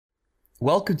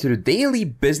Welcome to the Daily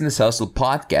Business Hustle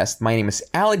podcast. My name is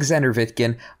Alexander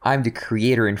Vitkin. I'm the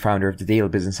creator and founder of the Daily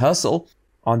Business Hustle.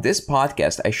 On this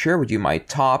podcast, I share with you my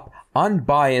top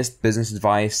unbiased business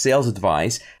advice, sales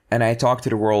advice, and I talk to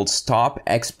the world's top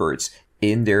experts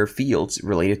in their fields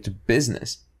related to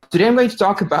business. Today, I'm going to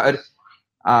talk about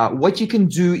what you can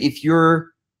do if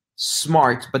you're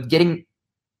smart, but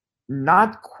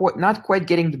not quite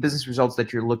getting the business results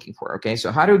that you're looking for. Okay, so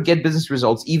how to get business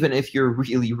results even if you're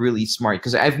really, really smart?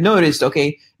 Because I've noticed,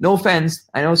 okay, no offense,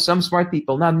 I know some smart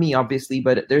people, not me obviously,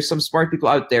 but there's some smart people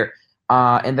out there,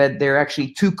 and that they're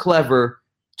actually too clever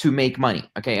to make money.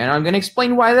 Okay, and I'm going to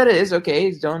explain why that is.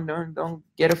 Okay, don't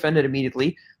get offended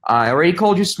immediately. I already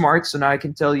called you smart, so now I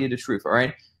can tell you the truth. All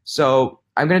right, so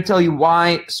I'm going to tell you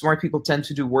why smart people tend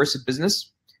to do worse at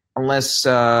business, unless,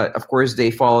 of course,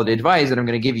 they follow the advice that I'm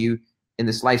going to give you in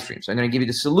this live stream. So I'm going to give you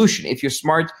the solution, if you're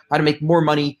smart, how to make more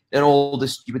money than all the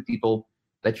stupid people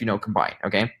that you know combined,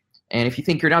 okay? And if you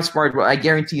think you're not smart, well, I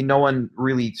guarantee you no one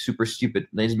really super stupid.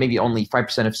 There's maybe only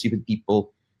 5% of stupid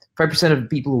people. 5% of the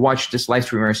people who watch this live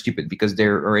stream are stupid because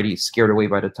they're already scared away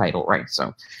by the title, right?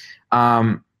 So,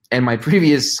 and my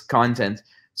previous content.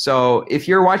 So if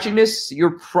you're watching this,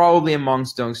 you're probably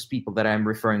amongst those people that I'm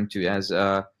referring to as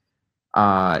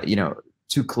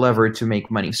too clever to make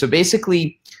money. So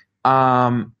basically,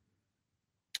 the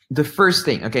first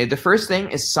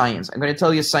thing is science. I'm going to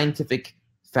tell you a scientific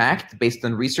fact based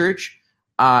on research.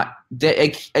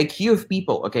 The IQ of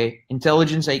people, okay,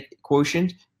 intelligence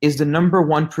quotient, is the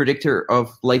 #1 predictor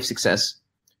of life success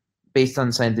based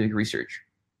on scientific research.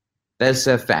 That's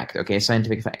a fact, okay,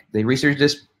 scientific fact. They researched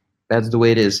this. That's the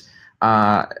way it is,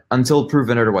 until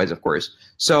proven otherwise, of course.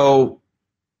 So,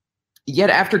 yet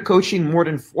after coaching more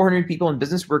than 400 people in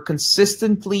business, we're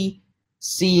consistently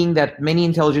seeing that many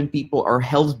intelligent people are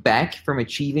held back from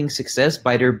achieving success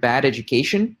by their bad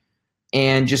education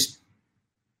and just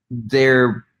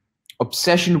their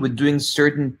obsession with doing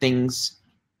certain things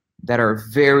that are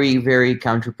very, very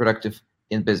counterproductive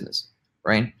in business,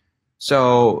 right?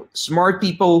 So smart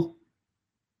people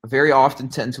very often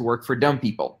tend to work for dumb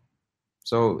people.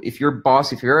 So if your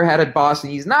boss, if you ever had a boss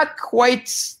and he's not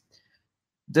quite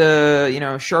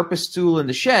the sharpest tool in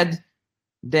the shed,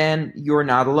 then you're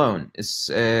not alone. It's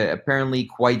apparently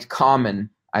quite common,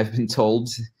 I've been told.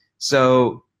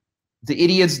 So the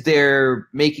idiots, they're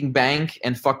making bank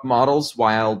and fuck models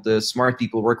while the smart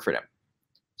people work for them.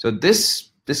 So this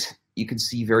you can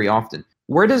see very often.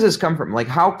 Where does this come from? Like,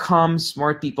 how come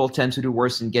smart people tend to do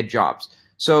worse and get jobs?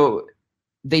 So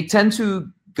they tend to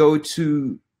go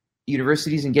to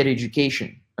universities and get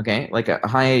education, okay? Like a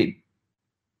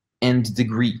high-end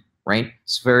degree, right?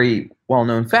 It's a very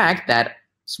well-known fact that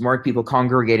smart people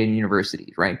congregate in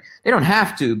universities, right? They don't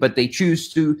have to, but they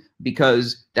choose to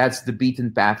because that's the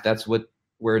beaten path. That's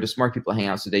where the smart people hang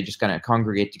out, so they just kind of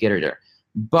congregate together there.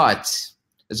 But,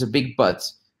 there's a big but.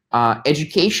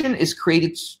 Education is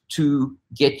created to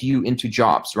get you into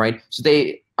jobs, right? So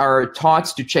they are taught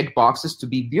to check boxes to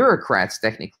be bureaucrats,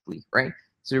 technically, right?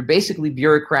 So they're basically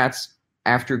bureaucrats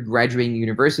after graduating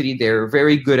university. They're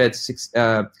very good at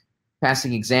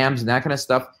passing exams and that kind of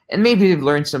stuff. And maybe they've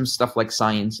learned some stuff like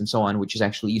science and so on, which is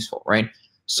actually useful, right?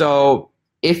 So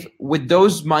if with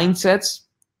those mindsets,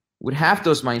 would have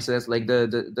those mindsets, like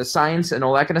the science and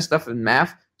all that kind of stuff and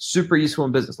math, super useful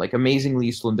in business, like amazingly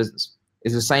useful in business.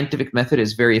 Is a scientific method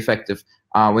is very effective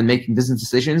when making business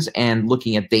decisions and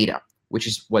looking at data, which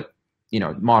is what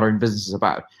modern business is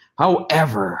about.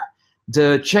 However,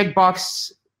 the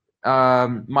checkbox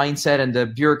mindset and the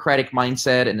bureaucratic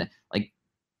mindset and like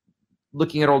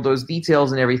looking at all those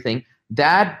details and everything,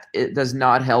 that it does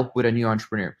not help with a new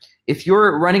entrepreneur. If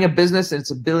you're running a business and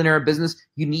it's a billionaire business,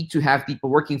 you need to have people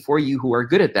working for you who are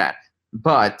good at that.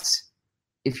 But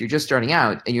if you're just starting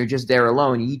out and you're just there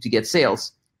alone, you need to get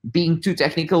sales. Being too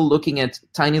technical, looking at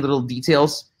tiny little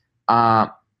details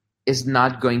is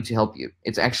not going to help you.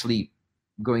 It's actually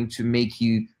going to make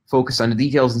you focus on the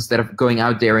details instead of going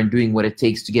out there and doing what it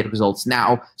takes to get results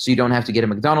now, so you don't have to get a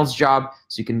McDonald's job,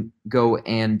 so you can go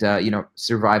and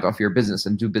survive off your business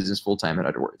and do business full-time, in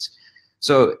other words.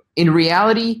 So in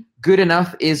reality, good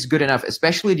enough is good enough,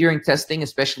 especially during testing,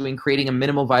 especially when creating a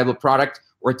minimal viable product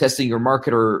or testing your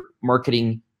market or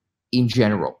marketing in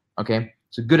general, okay?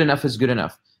 So good enough is good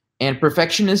enough. And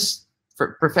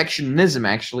perfectionism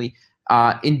actually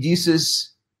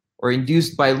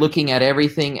induced by looking at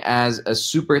everything as a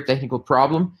super technical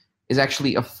problem is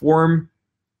actually a form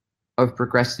of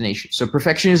procrastination. So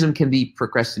perfectionism can be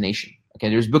procrastination. Okay,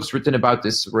 there's books written about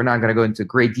this. We're not going to go into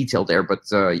great detail there, but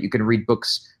you can read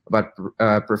books about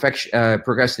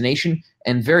procrastination.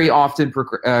 And very often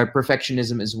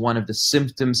perfectionism is one of the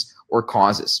symptoms or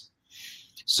causes.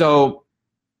 So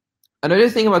Another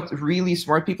thing about really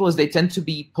smart people is they tend to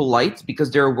be polite because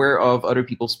they're aware of other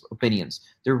people's opinions.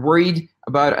 They're worried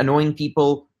about annoying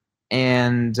people,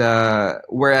 and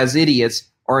whereas idiots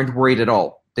aren't worried at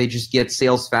all. They just get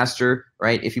sales faster,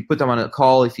 right? If you put them on a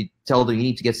call, if you tell them you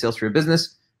need to get sales for your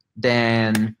business,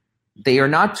 then they are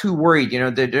not too worried.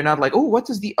 They're not like, oh, what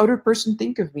does the other person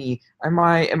think of me? Am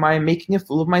I making a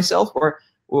fool of myself? Or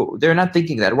well, they're not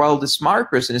thinking that. While the smart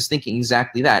person is thinking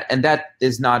exactly that, and that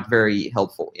is not very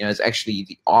helpful. It's actually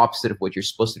the opposite of what you're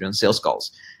supposed to do on sales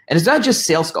calls. And it's not just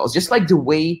sales calls, just like the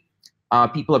way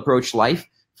people approach life.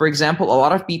 For example, a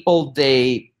lot of people,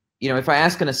 if I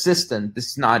ask an assistant, this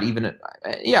is not even,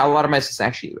 a lot of my assistants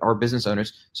actually are business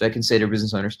owners, so I can say they're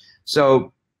business owners.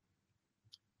 So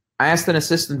I asked an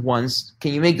assistant once,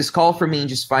 can you make this call for me and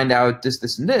just find out this,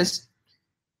 this, and this?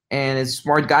 And as a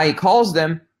smart guy, he calls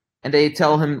them, and they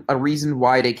tell him a reason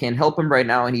why they can't help him right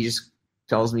now, and he just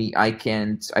tells me, I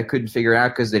couldn't figure it out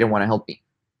because they didn't want to help me,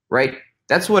 right?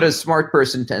 That's what a smart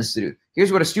person tends to do.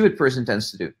 Here's what a stupid person tends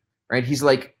to do, right? He's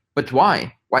like, but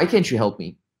why? Why can't you help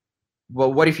me?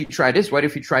 Well, what if you try this? What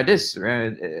if you try this?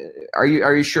 Are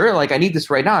you sure? Like, I need this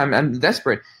right now. I'm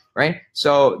desperate, right?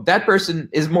 So that person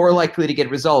is more likely to get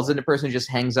results than the person who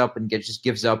just hangs up and just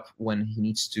gives up when he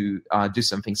needs to do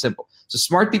something simple. So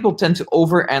smart people tend to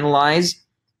overanalyze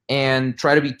and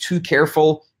try to be too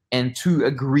careful and too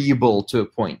agreeable to a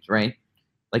point, right?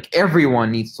 Like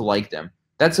everyone needs to like them.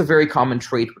 That's a very common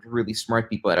trait with really smart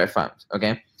people that I found,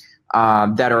 okay,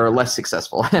 that are less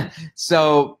successful.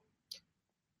 So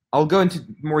I'll go into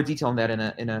more detail on that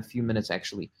in a few minutes,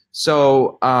 actually.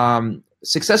 So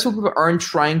successful people aren't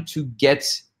trying to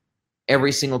get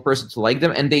every single person to like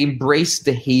them, and they embrace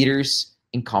the haters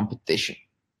in competition.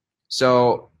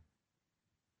 So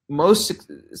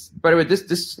by the way,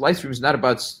 this live stream is not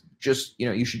about just,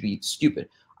 you should be stupid.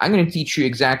 I'm going to teach you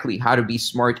exactly how to be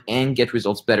smart and get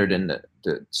results better than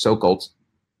the so-called,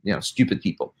 stupid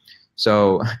people.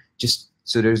 So just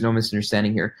so there's no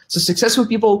misunderstanding here. So successful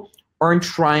people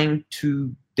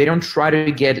they don't try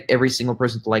to get every single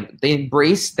person to like them. They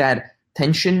embrace that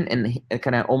tension and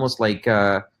kind of almost like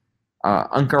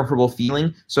uncomfortable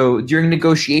feeling. So during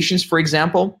negotiations, for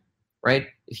example, right?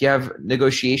 If you have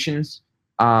negotiations,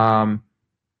 so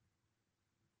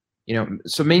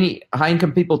many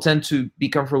high-income people tend to be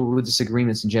comfortable with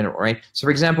disagreements in general, right? So,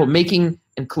 for example, making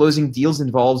and closing deals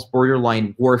involves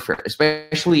borderline warfare,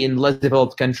 especially in less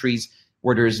developed countries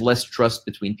where there's less trust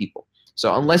between people.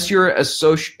 So, unless you're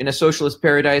in a socialist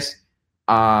paradise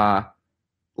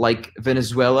like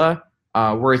Venezuela,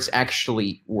 where it's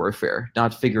actually warfare,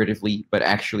 not figuratively, but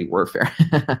actually warfare.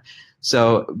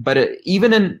 So, but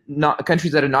even in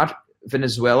countries that are not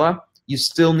Venezuela, you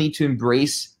still need to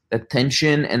embrace that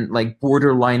tension and like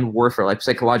borderline warfare, like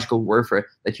psychological warfare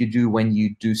that you do when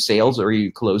you do sales or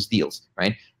you close deals,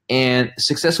 right? And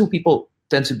successful people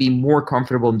tend to be more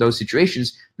comfortable in those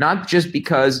situations, not just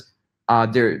because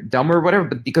they're dumb or whatever,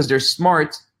 but because they're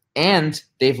smart and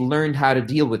they've learned how to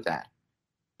deal with that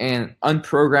and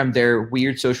unprogram their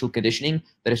weird social conditioning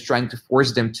that is trying to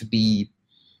force them to be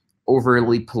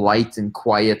overly polite and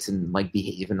quiet and like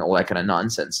behave and all that kind of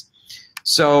nonsense.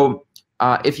 So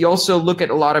if you also look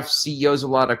at a lot of CEOs, a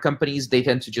lot of companies, they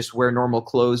tend to just wear normal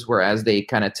clothes, whereas they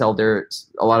kind of tell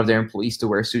a lot of their employees to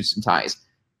wear suits and ties.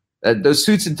 Those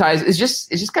suits and ties is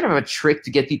just kind of a trick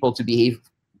to get people to behave,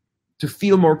 to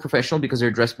feel more professional because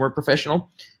they're dressed more professional.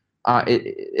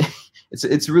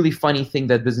 It's a really funny thing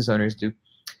that business owners do.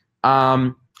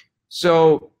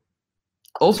 So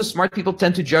also smart people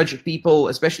tend to judge people,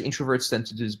 especially introverts tend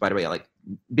to do this, by the way. Like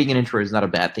being an introvert is not a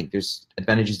bad thing. There's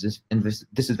advantages and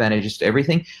disadvantages to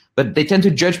everything, but they tend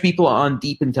to judge people on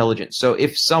deep intelligence. So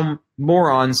if some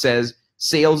moron says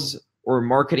sales or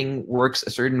marketing works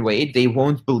a certain way, they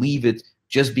won't believe it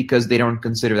just because they don't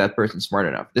consider that person smart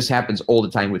enough. This happens all the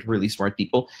time with really smart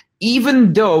people,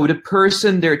 even though the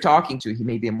person they're talking to, he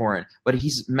may be a moron, but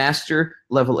he's master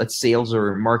level at sales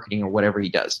or marketing or whatever he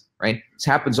does, right? This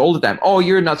happens all the time. Oh,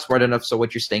 you're not smart enough, so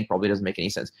what you're saying probably doesn't make any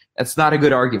sense. That's not a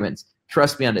good argument.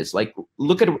 Trust me on this. Like,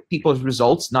 look at people's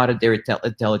results, not at their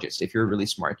intelligence. If you're really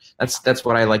smart, that's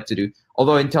what I like to do.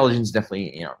 Although intelligence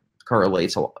definitely,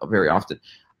 correlates very often.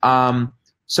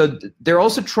 So they're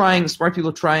also smart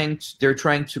people they're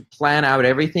trying to plan out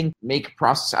everything, make a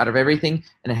process out of everything,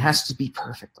 and it has to be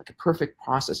perfect, like a perfect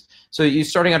process. So you're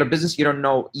starting out a business, you don't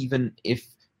know even if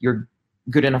you're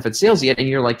good enough at sales yet, and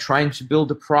you're like trying to build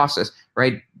a process,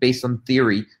 right, based on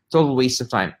theory. Total waste of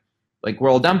time. Like,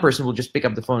 well, a dumb person will just pick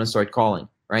up the phone and start calling,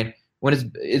 right? When it's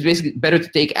basically better to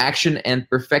take action and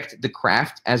perfect the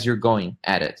craft as you're going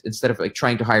at it, instead of like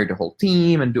trying to hire the whole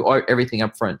team and do everything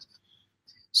up front.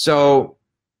 So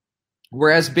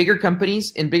Whereas in bigger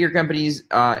companies,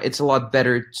 it's a lot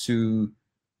better to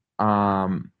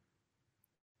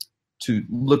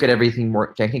look at everything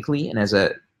more technically and as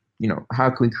a, how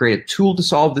can we create a tool to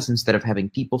solve this instead of having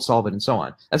people solve it and so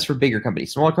on. That's for bigger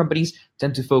companies. Smaller companies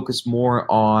tend to focus more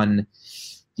on,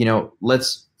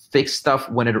 let's fix stuff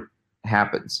when it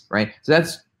happens, right? So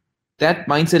that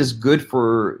mindset is good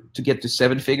to get to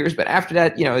 7 figures, but after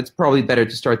that, it's probably better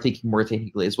to start thinking more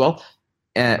technically as well,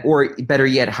 or better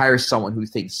yet, hire someone who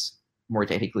thinks more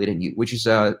technically than you, which is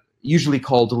usually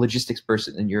called a logistics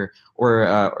person in your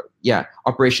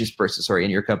operations person, sorry,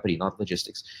 in your company, not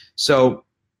logistics. So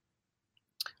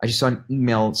I just saw an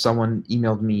email. Someone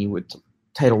emailed me with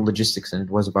title logistics, and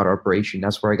it was about operation.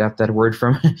 That's where I got that word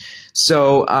from.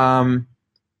 So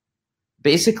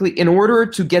basically, in order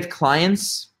to get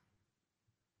clients,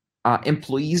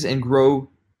 employees, and grow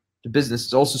the business,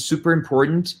 it's also super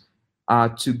important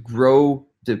to grow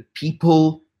the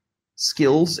people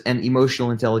skills and emotional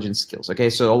intelligence skills. Okay,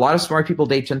 so a lot of smart people,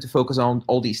 they tend to focus on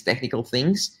all these technical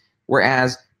things,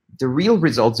 whereas the real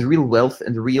results, the real wealth,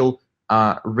 and the real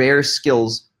rare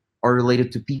skills are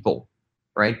related to people,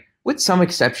 right? With some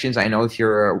exceptions. I know if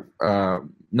you're a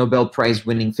Nobel Prize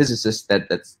winning physicist,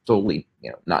 that's totally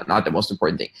not the most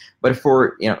important thing. But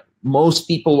for most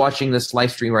people watching this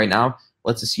live stream right now,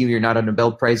 let's assume you're not a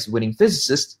Nobel Prize winning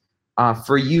physicist.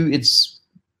 For you, it's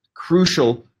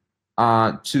crucial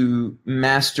to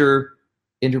master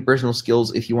interpersonal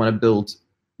skills if you want to build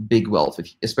big wealth,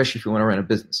 especially if you want to run a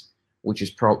business, which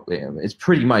is it's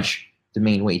pretty much the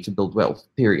main way to build wealth,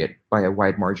 period, by a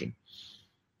wide margin.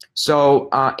 So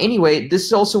anyway, this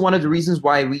is also one of the reasons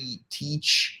why we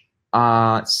teach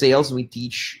sales, and we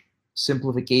teach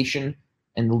simplification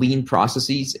and lean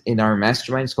processes in our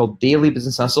mastermind. It's called Daily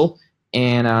Business Hustle.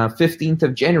 And 15th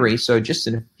of January, so just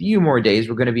in a few more days,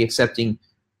 we're going to be accepting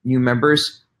new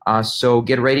members. So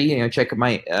get ready. Check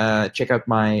out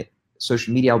my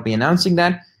social media. I'll be announcing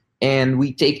that. And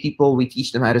we take people, we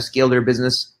teach them how to scale their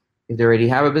business if they already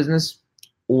have a business,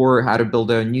 or how to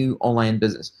build a new online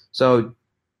business. So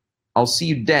I'll see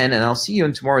you then, and I'll see you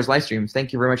in tomorrow's live stream.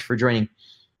 Thank you very much for joining.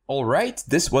 All right,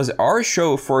 this was our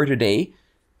show for today.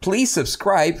 Please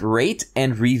subscribe, rate,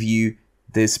 and review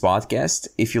this podcast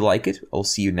if you like it. I'll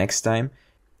see you next time.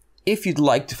 If you'd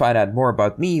like to find out more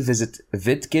about me, visit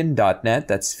vitkin.net.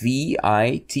 That's VITKIN.net.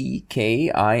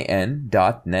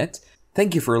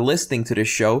 Thank you for listening to the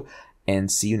show, and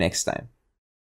see you next time.